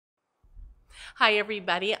Hi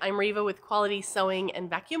everybody, I'm Reva with Quality Sewing and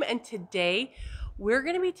Vacuum, and today we're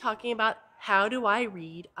going to be talking about how do I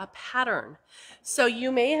read a pattern. So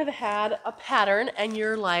you may have had a pattern and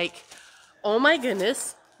you're like, oh my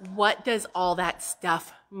goodness, what does all that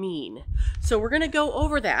stuff mean? So we're going to go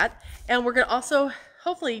over that, and we're going to also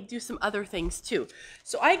hopefully do some other things too.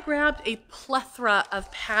 So I grabbed a plethora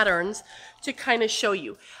of patterns to kind of show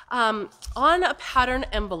you. On a pattern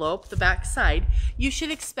envelope, the back side, you should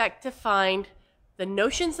expect to find the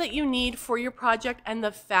notions that you need for your project and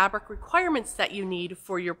the fabric requirements that you need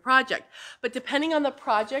for your project. But depending on the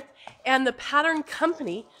project and the pattern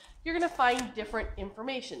company, you're going to find different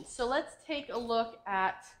information. So let's take a look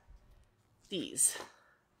at these.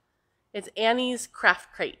 It's Annie's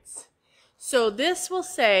Craft Crates. So this will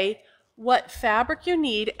say what fabric you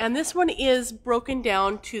need, and this one is broken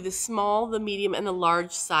down to the small, the medium, and the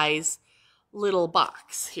large size little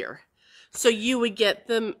box here. So you would get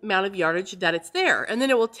the amount of yardage that it's there, and then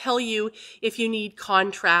it will tell you if you need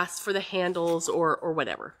contrast for the handles or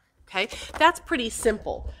whatever. Okay, that's pretty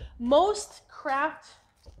simple. Most craft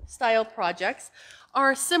style projects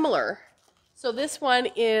are similar. So this one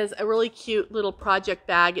is a really cute little project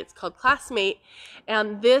bag. It's called Classmate,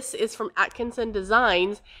 and this is from Atkinson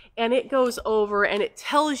Designs, and it goes over and it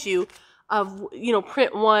tells you of,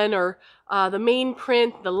 print one, or the main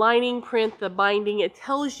print, the lining print, the binding. It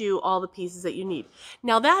tells you all the pieces that you need.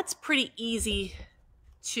 Now that's pretty easy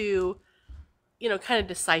to, kind of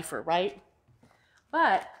decipher, right?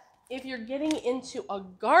 But if you're getting into a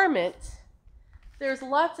garment, there's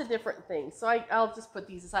lots of different things. So I'll just put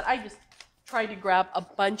these aside. I just tried to grab a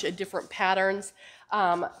bunch of different patterns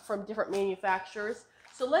from different manufacturers.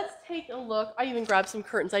 So let's take a look. I even grabbed some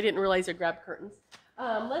curtains. I didn't realize I grabbed curtains.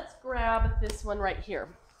 Let's grab this one right here.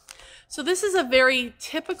 So this is a very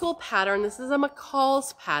typical pattern. This is a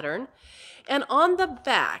McCall's pattern. And on the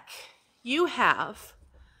back, you have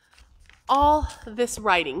all this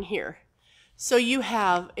writing here. So you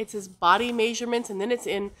have, it says body measurements, and then it's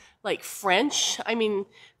in like French. I mean,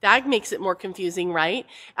 that makes it more confusing, right?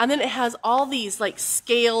 And then it has all these like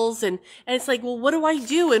scales, and it's like, well, what do I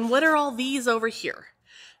do? And what are all these over here?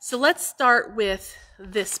 So let's start with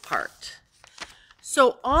this part.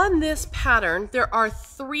 So on this pattern, there are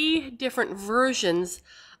 3 different versions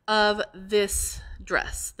of this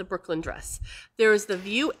dress, the Brooklyn dress. There is the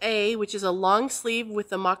View A, which is a long sleeve with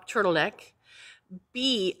the mock turtleneck.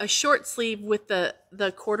 B, a short sleeve with the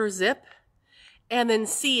quarter zip, and then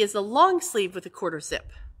C is a long sleeve with a quarter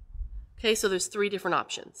zip. Okay, so there's 3 different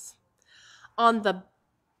options. On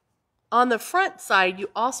the front side, you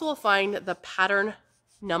also will find the pattern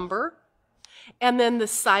number and then the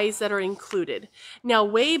size that are included. Now,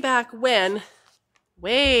 way back when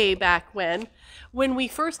we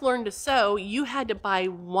first learned to sew, you had to buy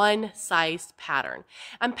one sized pattern.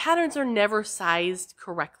 And patterns are never sized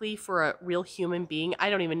correctly for a real human being.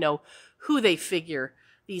 I don't even know who they figure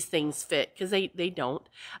these things fit, because they don't.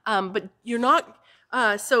 But you're not,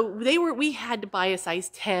 we had to buy a size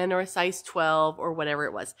 10 or a size 12 or whatever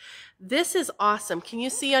it was. This is awesome. Can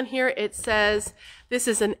you see on here, it says this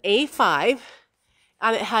is an A5.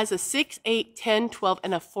 And it has a 6, 8, 10, 12,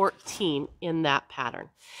 and a 14 in that pattern.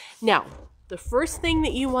 Now, the first thing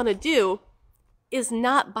that you want to do is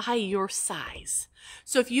not buy your size.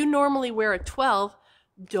 So if you normally wear a 12,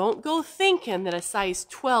 don't go thinking that a size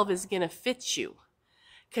 12 is going to fit you,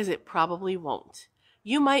 because it probably won't.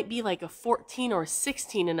 You might be like a 14 or a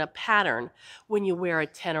 16 in a pattern when you wear a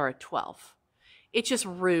 10 or a 12. It's just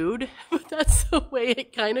rude, but that's the way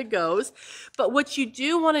it kind of goes. But what you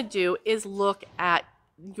do want to do is look at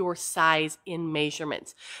your size in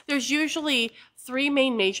measurements. There's usually 3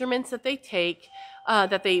 main measurements that they take,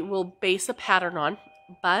 that they will base a pattern on: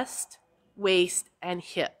 bust, waist, and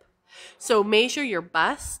hip. So measure your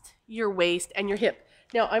bust, your waist, and your hip.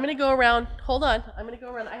 Now I'm going to go around, hold on, I'm going to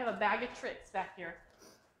go around. I have a bag of tricks back here.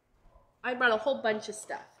 I brought a whole bunch of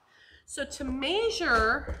stuff. So to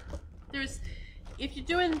measure, if you're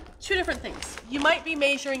doing 2 different things, you might be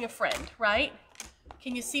measuring a friend, right?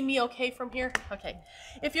 Can you see me okay from here? Okay.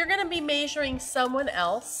 If you're going to be measuring someone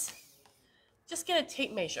else, just get a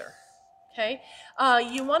tape measure, okay?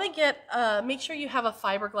 You want to get, make sure you have a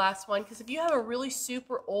fiberglass one, because if you have a really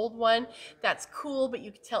super old one, that's cool, but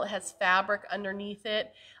you can tell it has fabric underneath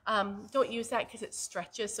it. Don't use that because it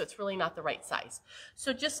stretches, so it's really not the right size.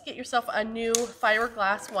 So just get yourself a new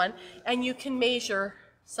fiberglass one, and you can measure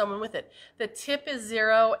someone with it. The tip is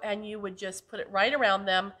 0, and you would just put it right around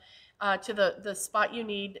them, to the spot you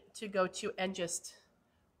need to go to, and just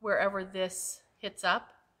wherever this hits up,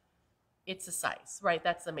 it's a size, right?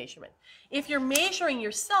 That's the measurement. If you're measuring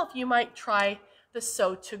yourself, you might try the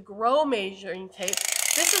Sew to Grow measuring tape,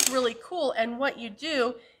 this is really cool. And what you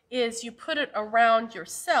do is you put it around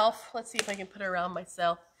yourself. Let's see if I can put it around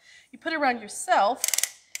myself. You put it around yourself,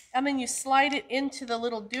 and then you slide it into the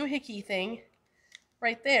little doohickey thing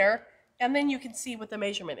right there, and then you can see what the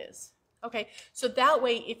measurement is. Okay, so that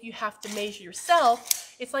way if you have to measure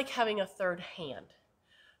yourself, it's like having a third hand.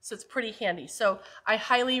 So it's pretty handy. So I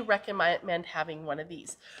highly recommend having one of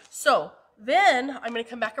these. So then I'm going to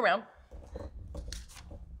come back around.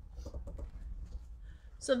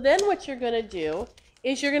 So then what you're going to do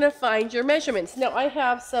is you're going to find your measurements. Now I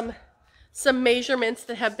have some measurements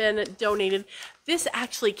that have been donated. This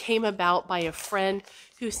actually came about by a friend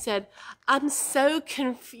who said, I'm so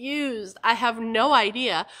confused. I have no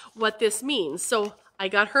idea what this means. So I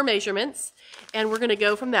got her measurements, and we're going to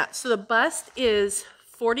go from that. So the bust is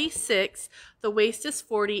 46, the waist is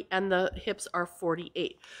 40, and the hips are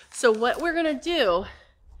 48. So what we're going to do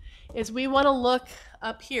is we want to look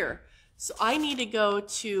up here. So I need to go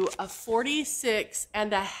to a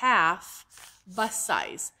 46.5 bust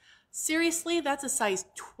size. Seriously, that's a size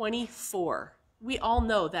 24. We all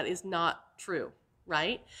know that is not true,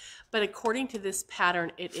 right? But according to this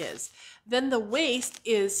pattern, it is. Then the waist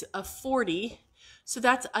is a 40. So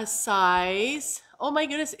that's a size, oh my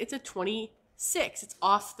goodness, it's a 26. It's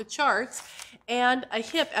off the charts. And a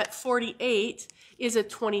hip at 48 is a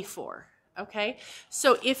 24. Okay,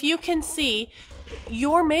 so if you can see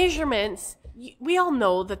your measurements, we all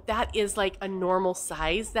know that that is like a normal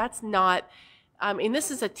size. That's not, and this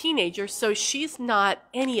is a teenager, so she's not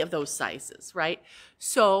any of those sizes, right?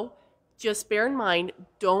 So just bear in mind,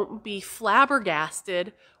 don't be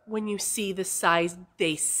flabbergasted when you see the size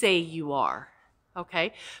they say you are,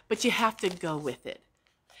 okay? But you have to go with it.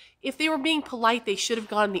 If they were being polite, they should have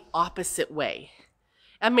gone the opposite way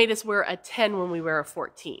and made us wear a 10 when we wear a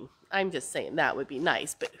 14. I'm just saying that would be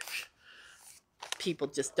nice, but people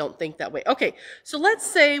just don't think that way. Okay, so let's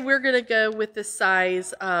say we're going to go with the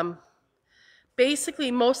size.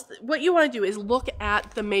 Basically, what you want to do is look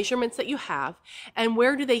at the measurements that you have and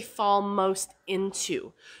where do they fall most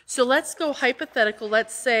into. So let's go hypothetical.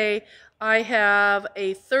 Let's say I have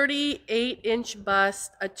a 38-inch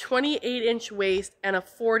bust, a 28-inch waist, and a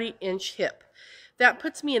 40-inch hip. That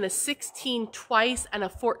puts me in a 16 twice and a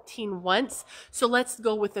 14 once. So let's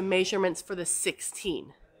go with the measurements for the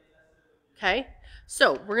 16. Okay,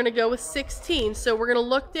 so we're going to go with 16. So we're going to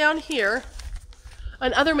look down here.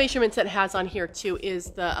 And other measurements that it has on here too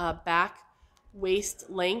is the back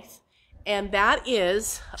waist length. And that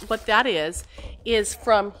is, what that is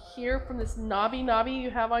from here, from this knobby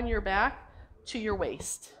you have on your back to your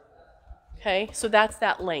waist. Okay, so that's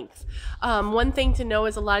that length. One thing to know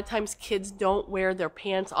is a lot of times kids don't wear their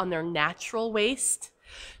pants on their natural waist.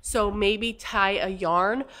 So maybe tie a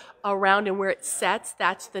yarn around and where it sets,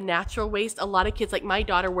 that's the natural waist. A lot of kids, like my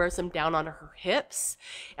daughter, wears them down on her hips,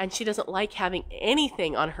 and she doesn't like having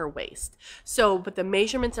anything on her waist. So, but the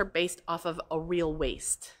measurements are based off of a real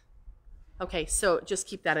waist. Okay, so just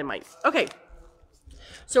keep that in mind. Okay,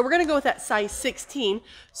 so we're going to go with that size 16.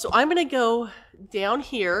 So I'm going to go down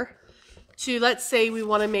here to, let's say we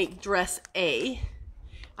want to make dress A,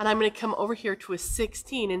 and I'm going to come over here to a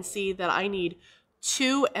 16 and see that I need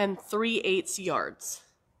 2 3/8 yards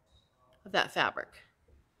of that fabric.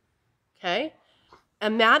 Okay,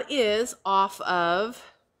 and that is off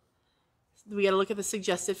of, we got to look at the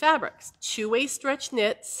suggested fabrics: two-way stretch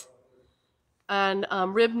knits and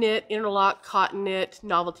rib knit, interlock, cotton knit,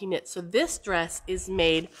 novelty knit. So this dress is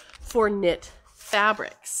made for knit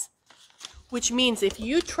fabrics, which means if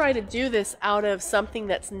you try to do this out of something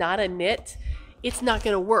that's not a knit, it's not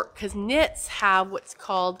going to work, because knits have what's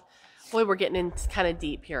called, boy, we're getting in kind of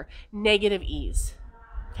deep here, negative ease.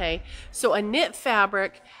 Okay, so a knit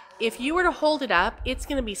fabric, if you were to hold it up, it's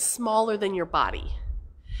going to be smaller than your body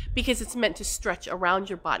because it's meant to stretch around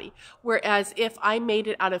your body. Whereas if I made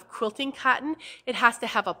it out of quilting cotton, it has to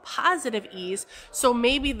have a positive ease. So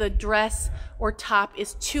maybe the dress or top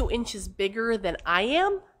is 2 inches bigger than I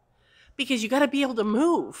am, because you got to be able to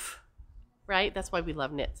move, right? That's why we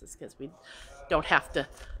love knits, is because we don't have to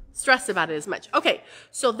stress about it as much. Okay,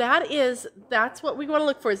 so that's what we want to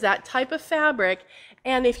look for, is that type of fabric.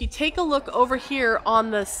 And if you take a look over here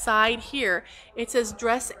on the side here, it says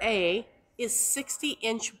dress A is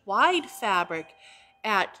 60-inch wide fabric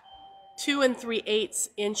at 2 3/8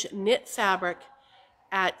 inch knit fabric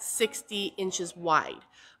at 60 inches wide.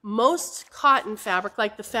 Most cotton fabric,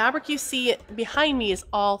 like the fabric you see behind me, is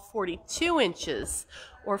all 42 inches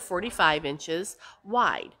or 45 inches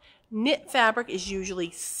wide. Knit fabric is usually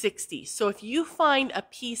 60. So if you find a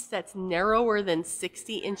piece that's narrower than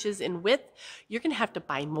 60 inches in width, you're going to have to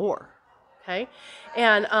buy more. Okay?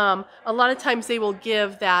 And a lot of times they will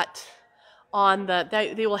give that on the,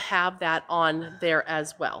 they will have that on there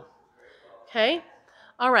as well. Okay,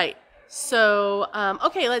 all right. So,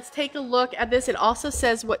 okay, let's take a look at this. It also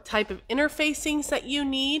says what type of interfacings that you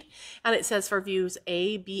need. And it says for views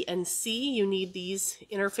A, B, and C, you need these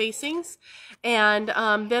interfacings. And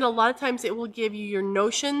then a lot of times it will give you your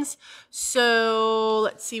notions. So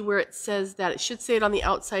let's see where it says that. It should say it on the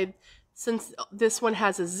outside. Since this one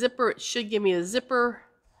has a zipper, it should give me a zipper.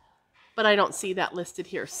 But I don't see that listed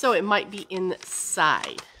here. So it might be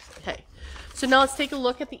inside. Okay. So now let's take a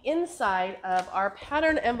look at the inside of our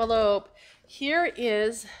pattern envelope. Here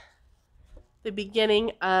is the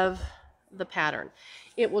beginning of the pattern.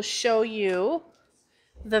 It will show you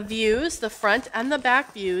the views, the front and the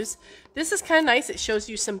back views. This is kind of nice. It shows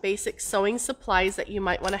you some basic sewing supplies that you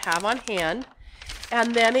might want to have on hand.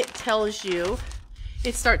 And then it tells you,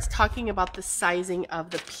 it starts talking about the sizing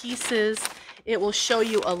of the pieces. It will show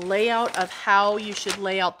you a layout of how you should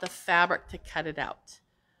lay out the fabric to cut it out.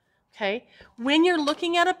 Okay, when you're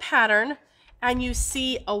looking at a pattern and you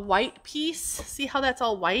see a white piece, see how that's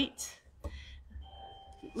all white?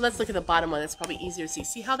 Let's look at the bottom one. That's probably easier to see.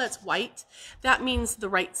 See how that's white? That means the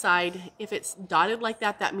right side. If it's dotted like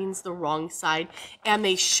that, that means the wrong side. And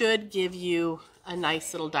they should give you a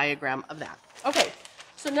nice little diagram of that. Okay,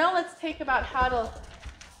 so now let's take about how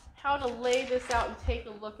to lay this out and take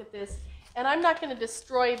a look at this. And I'm not going to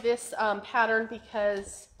destroy this pattern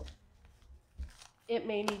because it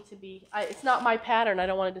may need to be, it's not my pattern. I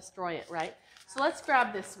don't want to destroy it, right? So let's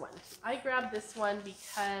grab this one. I grabbed this one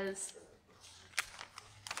because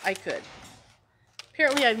I could.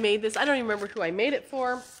 Apparently I've made this. I don't even remember who I made it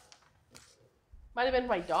for. Might have been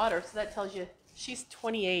my daughter, so that tells you, she's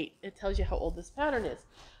 28. It tells you how old this pattern is.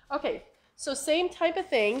 Okay, so same type of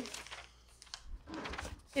thing.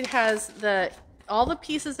 It has all the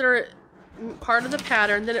pieces that are part of the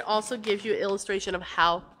pattern. Then it also gives you an illustration of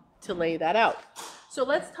how to lay that out. So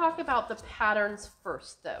let's talk about the patterns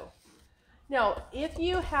first though. Now, if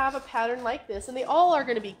you have a pattern like this, and they all are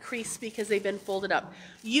going to be creased because they've been folded up,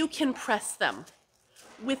 you can press them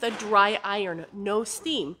with a dry iron, no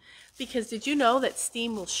steam. Because did you know that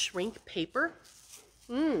steam will shrink paper?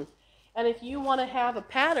 And if you want to have a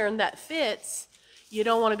pattern that fits, you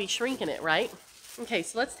don't want to be shrinking it, right? Okay,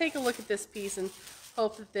 so let's take a look at this piece and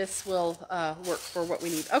hope that this will work for what we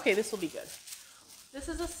need. Okay, this will be good. This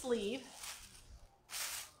is a sleeve.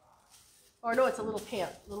 Or no, it's a little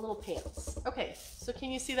little pants. Okay, so can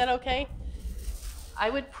you see that okay? I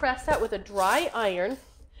would press that with a dry iron.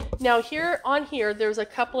 Now on here, there's a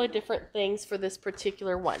couple of different things for this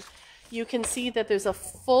particular one. You can see that there's a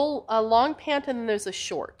long pant and then there's a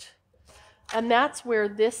short. And that's where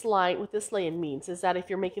this line, what this line means, is that if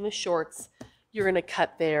you're making the shorts, you're gonna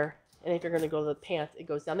cut there. And if you're gonna go to the pant, it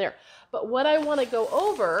goes down there. But what I wanna go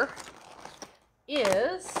over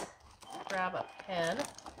is, grab a pen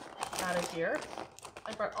out of here.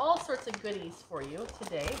 I brought all sorts of goodies for you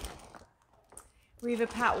today. Reva,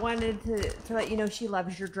 Pat wanted to let you know she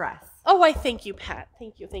loves your dress. Oh, I thank you, Pat.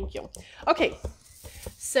 Thank you, thank you. Okay,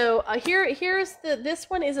 so here's this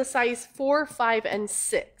one is a size 4, 5, and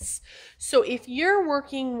 6. So if you're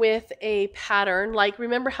working with a pattern, like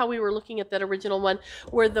remember how we were looking at that original one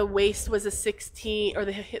where the waist was a 16, or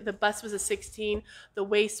the bust was a 16, the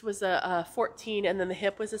waist was a 14, and then the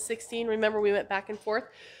hip was a 16. Remember we went back and forth?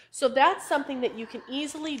 So that's something that you can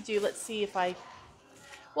easily do. Let's see if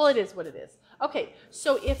well, it is what it is. Okay,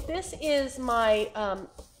 so if this is my,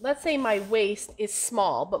 let's say my waist is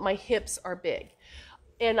small, but my hips are big,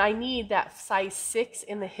 and I need that size 6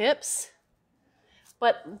 in the hips,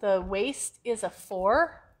 but the waist is a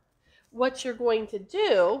 4, what you're going to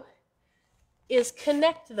do is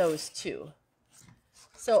connect those two.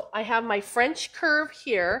 So I have my French curve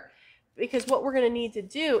here, because what we're going to need to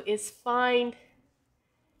do is find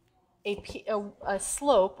a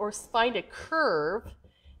slope, or find a curve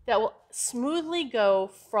that will smoothly go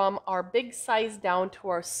from our big size down to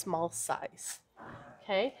our small size.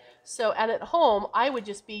 Okay, so and at home I would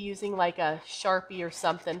just be using like a Sharpie or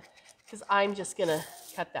something, because I'm just gonna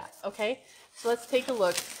cut that. Okay, so let's take a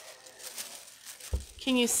look.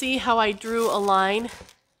 Can you see how I drew a line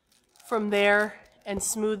from there and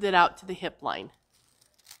smoothed it out to the hip line?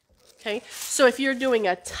 Okay, so if you're doing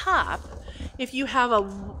a top, if you have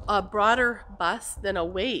a broader bust than a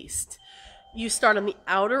waist, you start on the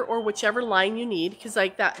outer or whichever line you need, because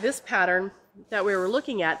like this pattern that we were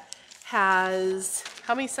looking at has,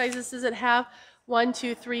 how many sizes does it have? 1,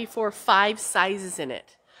 2, 3, 4, 5 sizes in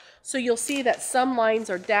it. So you'll see that some lines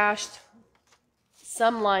are dashed,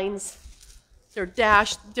 some lines, they're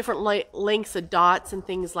dashed, different lengths of dots and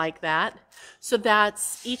things like that. So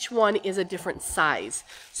each one is a different size.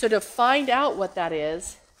 So to find out what that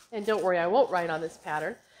is, And don't worry, I won't write on this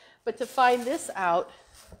pattern. But to find this out,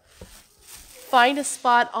 find a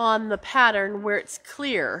spot on the pattern where it's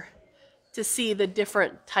clear to see the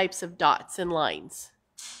different types of dots and lines.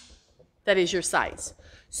 That is your size.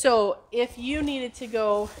 So if you needed to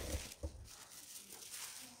go,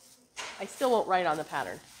 I still won't write on the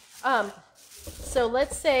pattern. So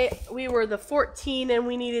let's say we were the 14 and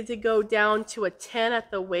we needed to go down to a 10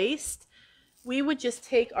 at the waist. We would just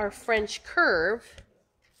take our French curve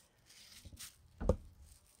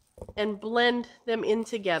and blend them in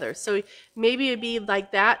together. So maybe it'd be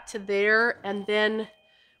like that to there, and then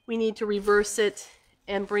we need to reverse it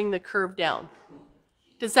and bring the curve down.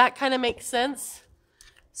 Does that kind of make sense?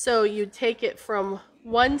 So you take it from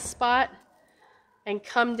one spot and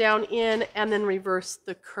come down in and then reverse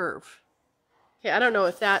the curve. Okay, I don't know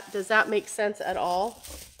if that, does that make sense at all?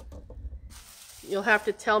 You'll have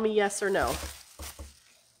to tell me yes or no.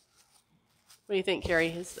 What do you think, Carrie?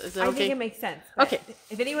 Is that okay? I think it makes sense. Okay.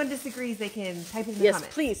 If anyone disagrees, they can type in the yes, comments.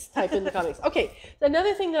 Yes, please type in the comments. Okay,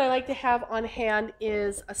 another thing that I like to have on hand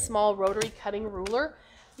is a small rotary cutting ruler,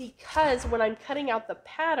 because when I'm cutting out the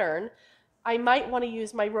pattern, I might want to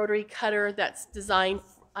use my rotary cutter that's designed.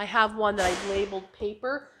 I have one that I've labeled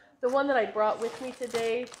paper. The one that I brought with me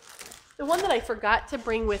today, the one that I forgot to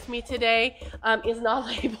bring with me today is not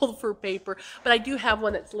labeled for paper, but I do have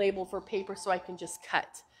one that's labeled for paper so I can just cut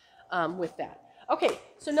with that. Okay,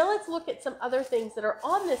 so now let's look at some other things that are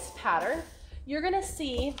on this pattern. You're going to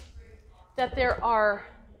see that there are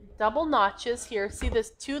double notches here. See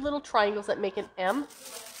this two little triangles that make an M?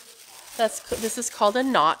 This is called a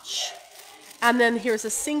notch. And then here's a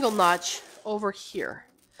single notch over here.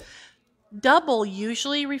 Double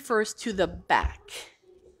usually refers to the back,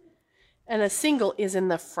 and a single is in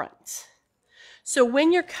the front. So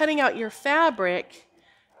when you're cutting out your fabric,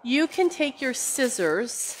 you can take your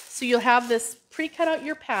scissors, so you'll have this pre-cut out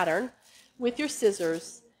your pattern with your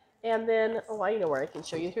scissors, and then, oh, I know where I can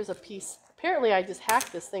show you. Here's a piece. Apparently I just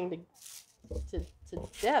hacked this thing to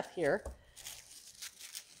death here.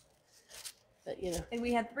 But, you know. And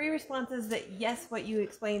we had 3 responses that yes, what you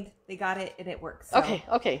explained, they got it and it works. So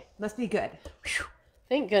okay. Must be good. Whew,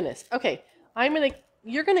 thank goodness. Okay,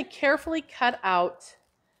 you're gonna carefully cut out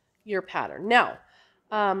your pattern. Now,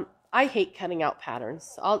 I hate cutting out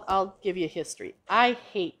patterns. I'll give you a history. I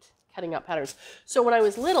hate cutting out patterns. So when I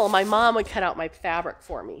was little, my mom would cut out my fabric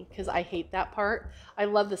for me because I hate that part. I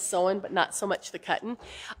love the sewing, but not so much the cutting.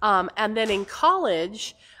 And then in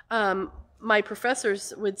college, my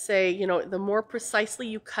professors would say, you know, the more precisely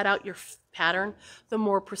you cut out your pattern, the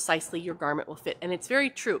more precisely your garment will fit. And it's very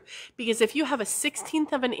true, because if you have a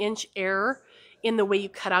 1/16 of an inch error in the way you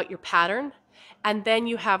cut out your pattern, and then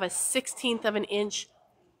you have a 1/16 of an inch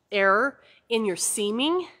error in your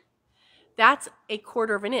seaming, that's a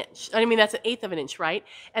 1/4 of an inch. I mean, that's an 1/8 of an inch, right?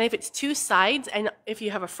 And if it's 2 sides, and if you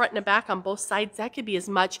have a front and a back on both sides, that could be as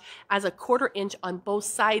much as a 1/4 inch on both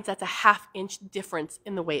sides. That's a 1/2 inch difference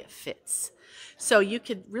in the way it fits. So you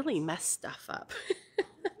could really mess stuff up.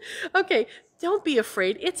 Okay, don't be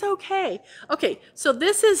afraid. It's okay. Okay, so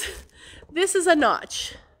this is a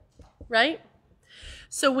notch, right?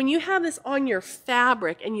 So when you have this on your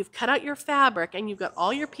fabric and you've cut out your fabric and you've got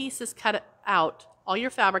all your pieces cut out, all your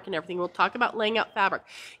fabric and everything, we'll talk about laying out fabric.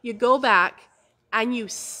 You go back and you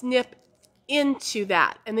snip into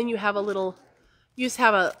that, and then you just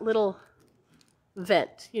have a little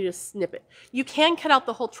vent. You just snip it. You can cut out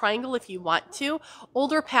the whole triangle if you want to.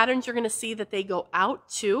 Older patterns, you're going to see that they go out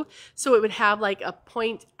too. So it would have like a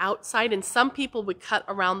point outside, and some people would cut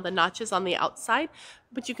around the notches on the outside,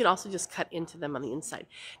 but you can also just cut into them on the inside.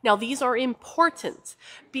 Now these are important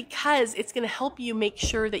because it's going to help you make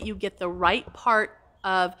sure that you get the right part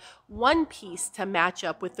of one piece to match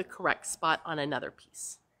up with the correct spot on another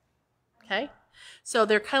piece. Okay? So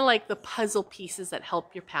they're kind of like the puzzle pieces that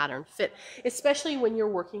help your pattern fit, especially when you're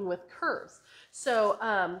working with curves. So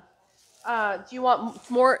do you want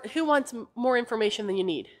more? Who wants more information than you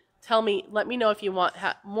need? Tell me, let me know if you want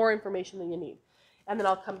more information than you need, and then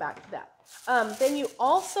I'll come back to that. Then you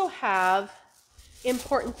also have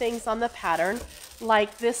important things on the pattern,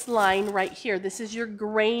 like this line right here. This is your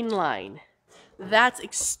grain line. That's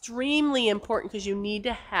extremely important because you need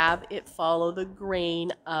to have it follow the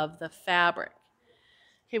grain of the fabric.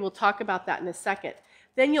 Okay, we'll talk about that in a second.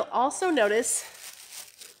 Then you'll also notice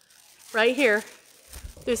right here,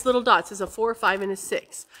 there's little dots. There's a 4, 5, and a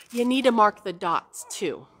 6. You need to mark the dots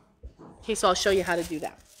too. Okay, so I'll show you how to do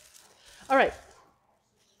that. All right.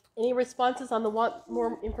 Any responses on the want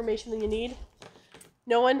more information than you need?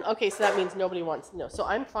 No one? Okay, so that means nobody wants to know. So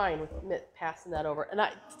I'm fine with passing that over. And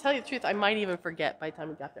to tell you the truth, I might even forget by the time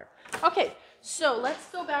we got there. Okay, so let's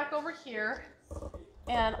go back over here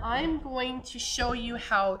and I'm going to show you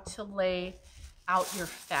how to lay out your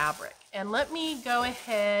fabric. And let me go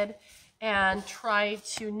ahead and try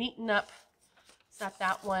to neaten up. Is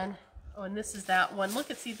that one? Oh, and this is that one.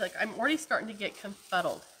 Look, see, like I'm already starting to get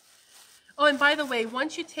confuddled. Oh, and by the way,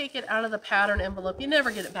 once you take it out of the pattern envelope, you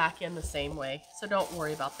never get it back in the same way. So don't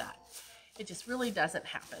worry about that. It just really doesn't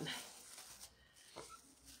happen.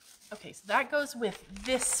 Okay, so that goes with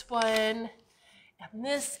this one. And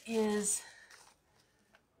this is,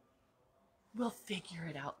 we'll figure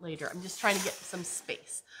it out later. I'm just trying to get some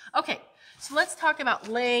space. Okay, so let's talk about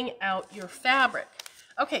laying out your fabric.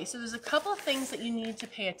 Okay, so there's a couple of things that you need to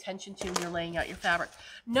pay attention to when you're laying out your fabric.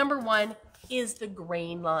 Number one is the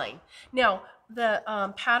grain line. Now, the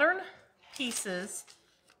pattern pieces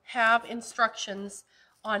have instructions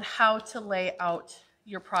on how to lay out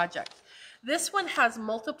your project. This one has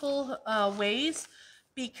multiple ways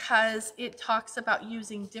because it talks about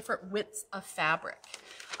using different widths of fabric.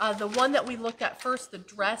 The one that we looked at first, the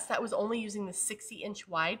dress, that was only using the 60-inch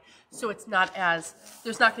wide, so it's not as,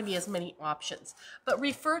 there's not going to be as many options. But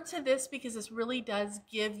refer to this because this really does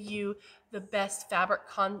give you the best fabric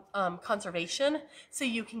conservation, so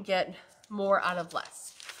you can get more out of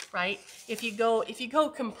less, right? If you go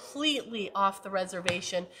completely off the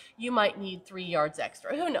reservation, you might need 3 yards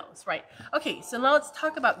extra. Who knows, right? Okay, so now let's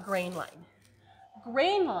talk about grain line.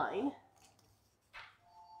 Grain line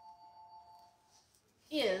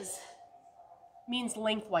means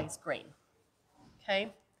lengthwise grain,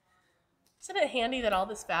 okay? Isn't it handy that all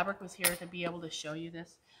this fabric was here to be able to show you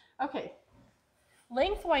this? Okay,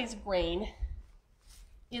 lengthwise grain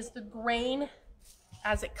is the grain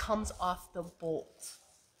as it comes off the bolt.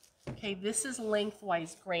 Okay, this is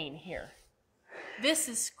lengthwise grain here. This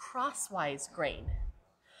is crosswise grain.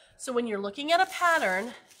 So when you're looking at a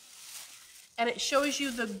pattern and it shows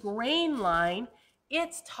you the grain line,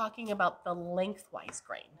 it's talking about the lengthwise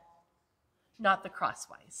grain, not the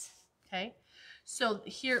crosswise, okay? So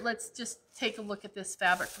here, let's just take a look at this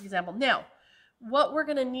fabric, for example. Now, what we're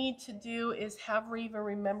gonna need to do is have Reva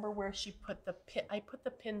remember where she put the pin. I put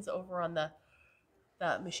the pins over on the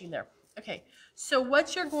machine there. Okay, so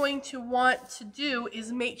what you're going to want to do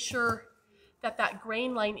is make sure that that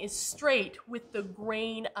grain line is straight with the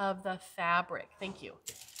grain of the fabric. Thank you.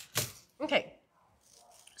 Okay,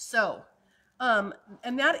 so,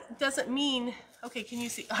 and that doesn't mean, okay, can you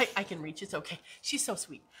see, I can reach, it's okay. She's so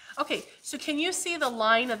sweet. Okay, so can you see the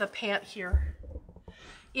line of the pant here?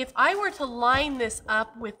 If I were to line this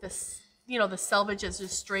up with this, you know, the selvage as a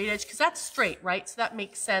straight edge, because that's straight, right? So that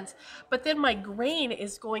makes sense. But then my grain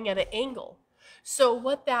is going at an angle. So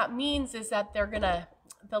what that means is that they're gonna,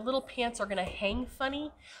 the little pants are gonna hang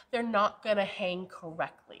funny. They're not gonna hang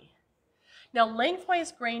correctly. Now,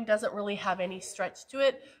 lengthwise grain doesn't really have any stretch to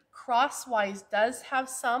it. Crosswise does have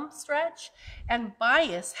some stretch, and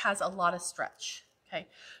bias has a lot of stretch, okay?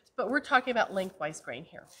 But we're talking about lengthwise grain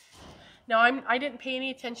here. Now, I didn't pay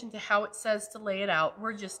any attention to how it says to lay it out.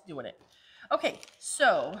 We're just doing it. Okay,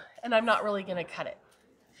 so, and I'm not really gonna cut it.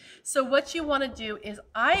 So what you wanna do is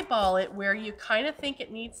eyeball it where you kind of think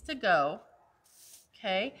it needs to go,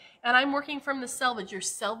 okay? And I'm working from the selvage. Your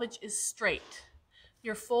selvage is straight.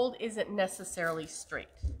 Your fold isn't necessarily straight.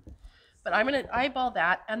 But I'm gonna eyeball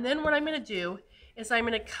that, and then what I'm gonna do is I'm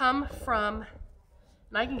gonna come from,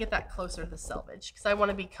 and I can get that closer to the selvage because I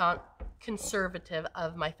wanna be conservative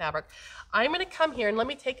of my fabric. I'm gonna come here and let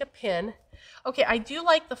me take a pin. Okay, I do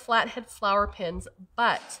like the flathead flower pins,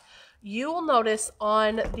 but you will notice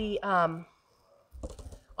on the, on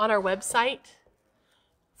our website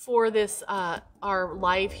for this, our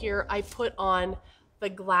live here, I put on the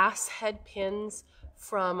glass head pins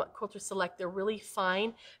from Quilter Select. They're really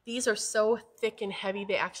fine. These are so thick and heavy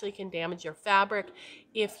they actually can damage your fabric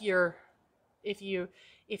if you're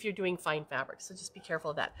doing fine fabric. So just be careful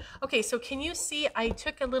of that. Okay, so can you see I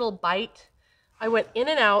took a little bite. I went in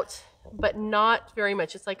and out, but not very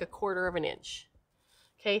much. It's like 1/4 of an inch.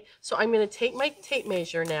 Okay, so I'm going to take my tape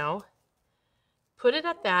measure now, put it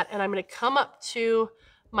at that, and I'm going to come up to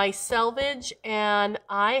my selvage, and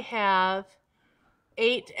I have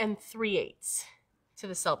 8 3/8 to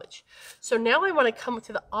the selvage. So now I want to come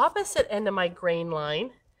to the opposite end of my grain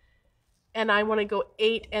line, and I want to go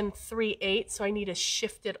 8 3/8, so I need to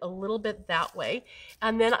shift it a little bit that way,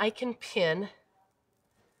 and then I can pin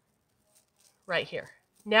right here.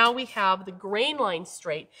 Now we have the grain line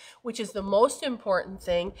straight, which is the most important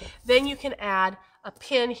thing. Then you can add a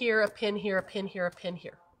pin here, a pin here, a pin here, a pin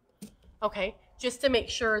here. Okay, just to make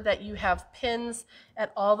sure that you have pins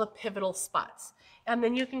at all the pivotal spots. And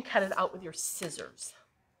then you can cut it out with your scissors.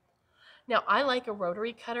 Now, I like a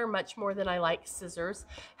rotary cutter much more than I like scissors.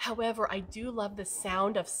 However, I do love the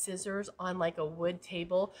sound of scissors on like a wood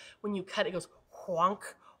table. When you cut, it goes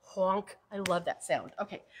honk, honk. I love that sound.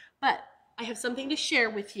 Okay, but I have something to share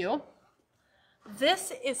with you.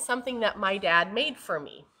 This is something that my dad made for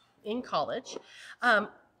me in college.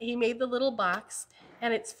 He made the little box,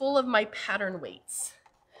 and it's full of my pattern weights.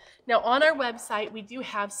 Now, on our website, we do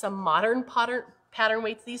have some modern pattern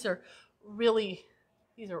weights. These are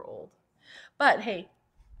old. But hey,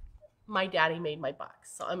 my daddy made my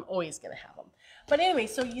box, so I'm always going to have them. But anyway,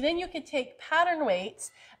 so then you could take pattern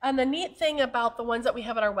weights, and the neat thing about the ones that we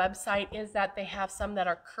have on our website is that they have some that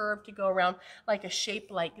are curved to go around like a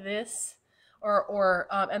shape like this,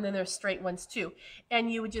 and then there's straight ones too.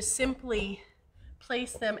 And you would just simply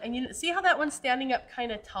place them, and you see how that one's standing up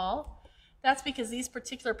kind of tall? That's because these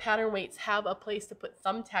particular pattern weights have a place to put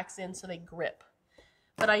thumbtacks in so they grip.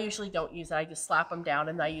 But I usually don't use it. I just slap them down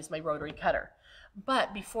and I use my rotary cutter.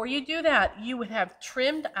 But before you do that, you would have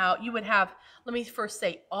trimmed out, you would have, let me first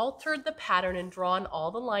say, altered the pattern and drawn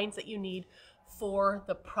all the lines that you need for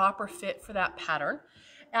the proper fit for that pattern.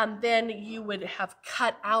 And then you would have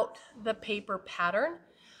cut out the paper pattern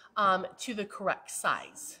to the correct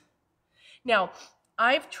size. Now,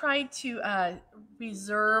 I've tried to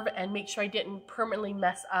reserve and make sure I didn't permanently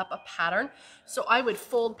mess up a pattern. So I would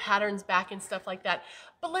fold patterns back and stuff like that.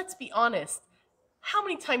 But let's be honest, how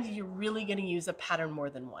many times are you really going to use a pattern more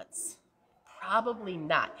than once? Probably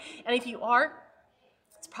not. And if you are,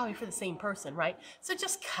 it's probably for the same person, right? So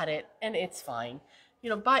just cut it and it's fine. You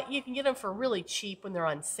know, but you can get them for really cheap when they're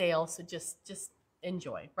on sale. So just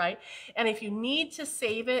enjoy, right? And if you need to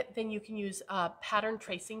save it, then you can use pattern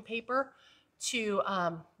tracing paper to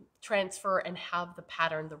transfer and have the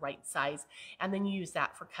pattern the right size, and then you use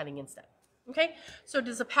that for cutting instead. Okay, so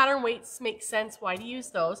does the pattern weights make sense? Why do you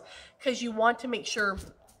use those? Because you want to make sure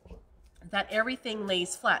that everything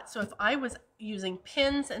lays flat. So if I was using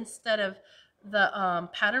pins instead of the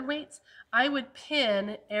pattern weights, I would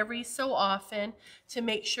pin every so often to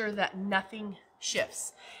make sure that nothing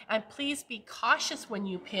shifts. And please be cautious when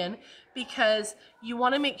you pin, because you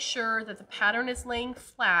want to make sure that the pattern is laying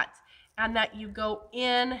flat and that you go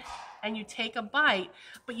in and you take a bite,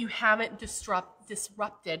 but you haven't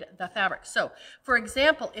disrupted the fabric. So, for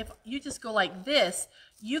example, if you just go like this,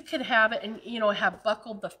 you could have it and, you know, have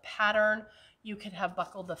buckled the pattern, you could have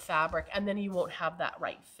buckled the fabric, and then you won't have that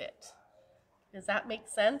right fit. Does that make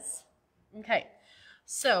sense? Okay,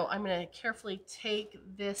 so I'm going to carefully take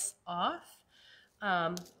this off.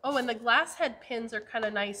 Oh, and the glass head pins are kind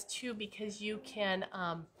of nice too, because you can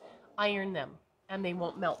iron them and they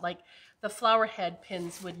won't melt. Like the flower head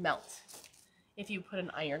pins would melt if you put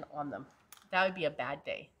an iron on them. That would be a bad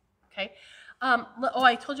day. Okay. Oh,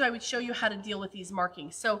 I told you I would show you how to deal with these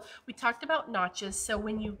markings. So we talked about notches. So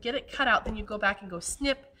when you get it cut out, then you go back and go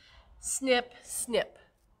snip, snip, snip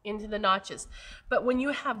into the notches. But when you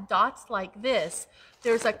have dots like this,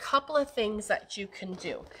 there's a couple of things that you can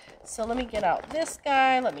do. So let me get out this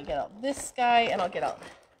guy, let me get out this guy, and I'll get out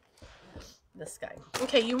this guy.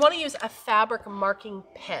 Okay, you want to use a fabric marking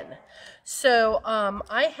pen. So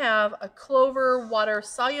I have a Clover water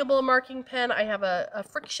soluble marking pen, I have a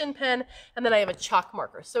friction pen, and then I have a chalk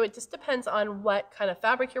marker. So it just depends on what kind of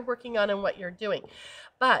fabric you're working on and what you're doing.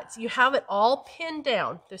 But you have it all pinned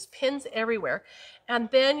down. There's pins everywhere. And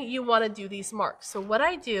then you want to do these marks. So what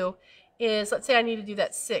I do is, let's say I need to do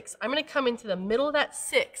that 6. I'm going to come into the middle of that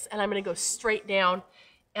 6 and I'm going to go straight down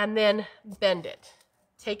and then bend it.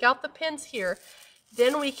 Take out the pins here.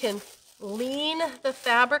 Then we can lean the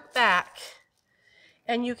fabric back,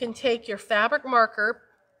 and you can take your fabric marker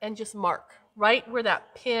and just mark right where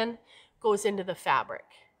that pin goes into the fabric.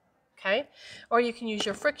 Okay? Or you can use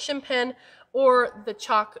your friction pen or the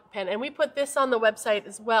chalk pen. And we put this on the website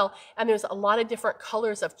as well. And there's a lot of different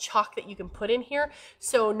colors of chalk that you can put in here.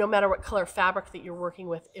 So no matter what color fabric that you're working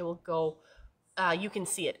with, it will go, you can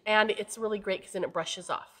see it. And it's really great because then it brushes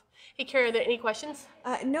off. Hey, Carrie, are there any questions?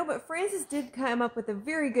 No, but Frances did come up with a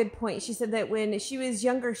very good point. She said that when she was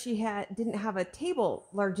younger, she didn't have a table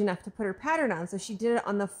large enough to put her pattern on, so she did it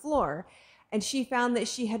on the floor. And she found that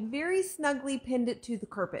she had very snugly pinned it to the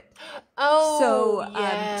carpet. Oh, so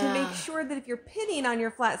yeah. To make sure that if you're pinning on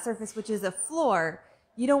your flat surface, which is a floor,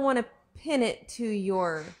 you don't want to pin it to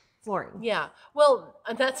your flooring. Yeah, well,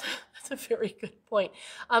 that's a very good point.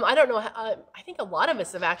 I don't know, I think a lot of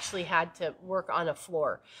us have actually had to work on a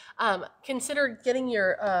floor. Consider getting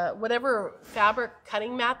your whatever fabric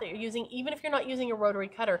cutting mat that you're using, even if you're not using a rotary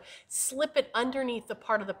cutter, slip it underneath the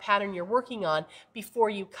part of the pattern you're working on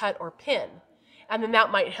before you cut or pin. And then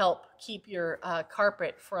that might help keep your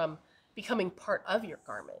carpet from becoming part of your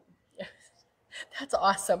garment. That's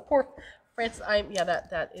awesome. Poor Francis, yeah,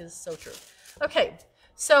 that is so true. Okay,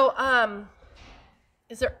 so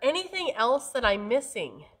is there anything else that I'm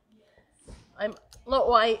missing?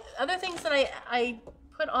 Other things that I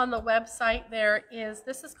put on the website there is,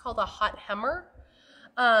 this is called a hot hemmer.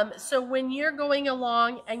 So when you're going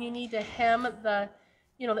along and you need to hem the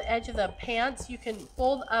edge of the pants, you can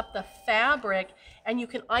fold up the fabric and you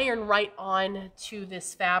can iron right on to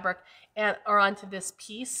this fabric or onto this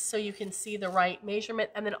piece, so you can see the right measurement,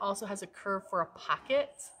 and then it also has a curve for a pocket.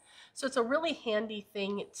 So it's a really handy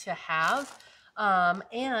thing to have.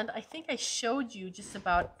 And I think I showed you just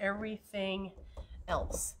about everything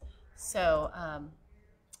else. So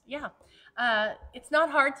yeah, it's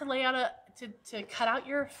not hard to lay out to cut out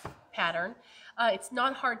your pattern. It's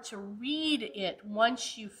not hard to read it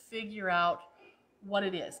once you figure out what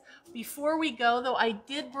it is. Before we go, though, I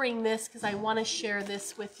did bring this because I want to share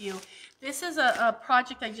this with you. This is a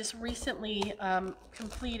project I just recently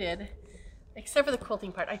completed, except for the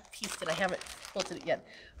quilting part. I pieced it. I haven't quilted it yet.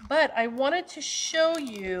 But I wanted to show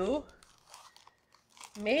you,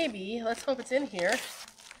 maybe, let's hope it's in here,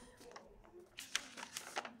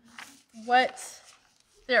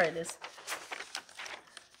 there it is.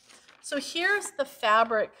 So here's the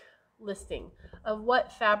fabric listing of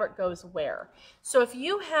what fabric goes where. So if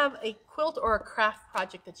you have a quilt or a craft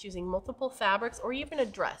project that's using multiple fabrics, or even a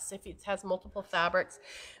dress if it has multiple fabrics,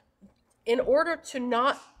 in order to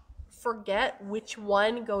not forget which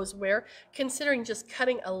one goes where, considering just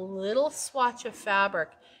cutting a little swatch of fabric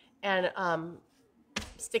and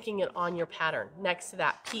sticking it on your pattern next to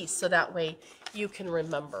that piece, so that way you can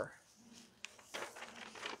remember.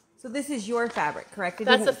 So this is your fabric, correct?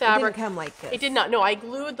 That's the fabric. It didn't come like this. It did not. No, I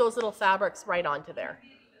glued those little fabrics right onto there.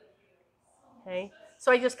 Okay,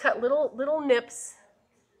 so I just cut little nips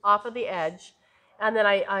off of the edge, and then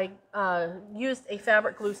I used a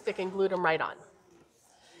fabric glue stick and glued them right on.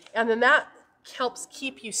 And then that helps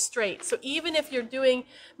keep you straight. So even if you're doing,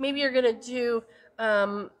 maybe you're going to do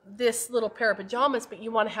this little pair of pajamas, but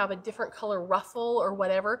you want to have a different color ruffle or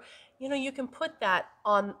whatever, you can put that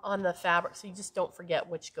on the fabric, so you just don't forget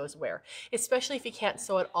which goes where. Especially if you can't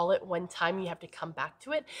sew it all at one time, you have to come back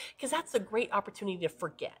to it, because that's a great opportunity to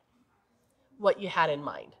forget what you had in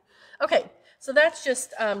mind. Okay, so that's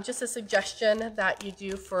just a suggestion that you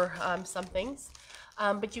do for some things.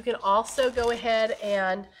 But you can also go ahead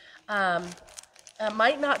and, it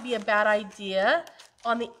might not be a bad idea,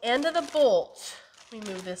 on the end of the bolt, let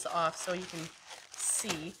me move this off so you can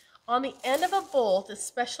see. On the end of a bolt,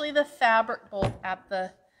 especially the fabric bolt at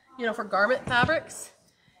the, for garment fabrics,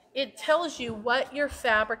 it tells you what your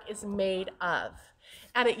fabric is made of.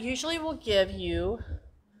 And it usually will give you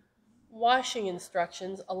washing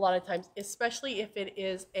instructions a lot of times, especially if it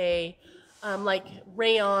is a like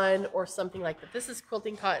rayon or something like that. This is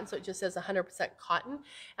quilting cotton, so it just says 100% cotton,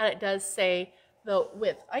 and it does say the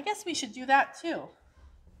width. I guess we should do that too.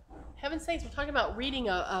 Heaven's sakes, we're talking about reading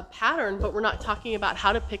a pattern, but we're not talking about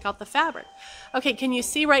how to pick out the fabric. Okay, can you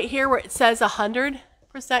see right here where it says 100%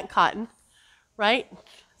 cotton, right?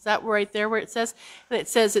 Is that right there where it says? And it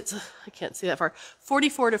says it's, I can't see that far,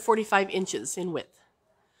 44 to 45 inches in width.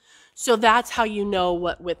 So that's how you know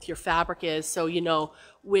what width your fabric is, so you know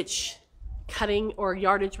which cutting or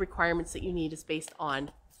yardage requirements that you need is based on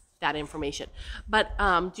that information. But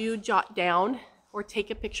do jot down or take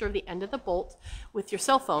a picture of the end of the bolt with your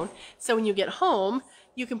cell phone, so when you get home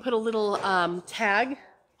you can put a little tag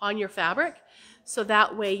on your fabric, so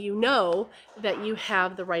that way you know that you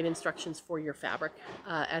have the right instructions for your fabric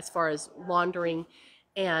as far as laundering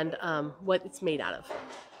and what it's made out of.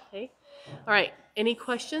 Okay, all right, any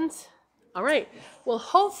questions? All right, well,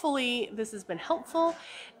 hopefully this has been helpful,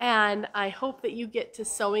 and I hope that you get to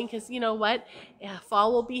sewing, because you know what,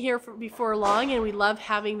 fall will be here before long, and we love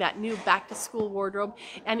having that new back-to-school wardrobe.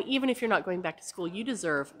 And even if you're not going back to school, you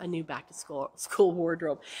deserve a new back-to-school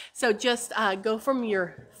wardrobe. So just go from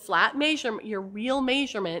your flat measurement, your real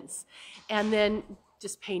measurements, and then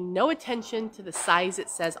just pay no attention to the size it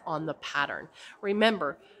says on the pattern.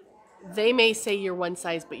 Remember, they may say you're one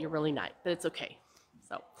size, but you're really not, but it's okay.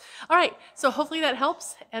 So, all right, so hopefully that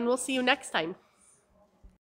helps, and we'll see you next time.